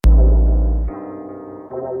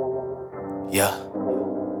Yeah.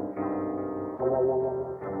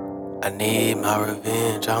 I need my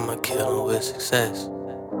revenge, I'ma kill him with success.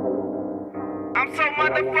 I'm so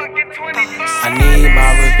motherfucking 25. I need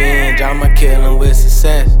my revenge, I'ma kill him with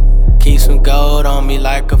success. Keep some gold on me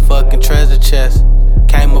like a fucking treasure chest.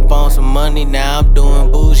 Came up on some money, now I'm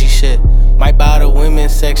doing bougie shit. Might buy the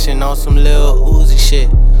women's section on some Lil Uzi shit.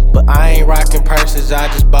 But I ain't rocking purses, I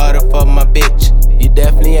just bought it for my bitch. You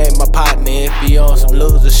definitely ain't my partner if you on some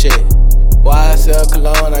loser shit. Why I sell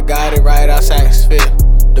cologne, I got it right out Saks Fifth.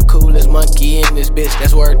 The coolest monkey in this bitch,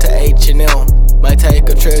 that's word to H&M. Might take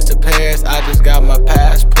a trip to Paris, I just got my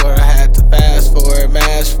passport. I had to fast for it,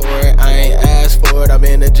 mask for it, I ain't asked for it. I'm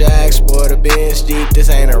in a Jag Sport, a Benz Jeep, this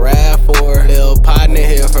ain't a RAV4. Lil partner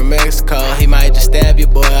here from Mexico, he might just stab you,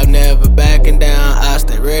 boy. I'm never backing down, I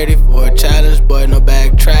stay ready for a challenge, boy. No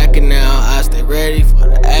backtracking now, I stay ready for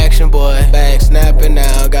the action, boy. Back snapping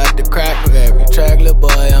now, got the crack for every track, little boy.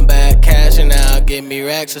 I'm back cashing out, give me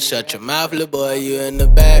racks, so shut your mouth, little boy. You in the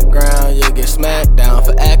background, you get smacked down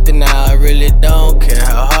for acting now. I really don't care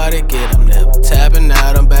how hard it get, I'm never tapping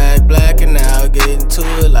out. I'm back blacking out, getting to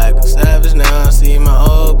it like a savage now. I see my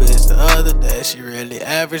old bitch the other day, she really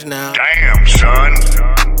average now.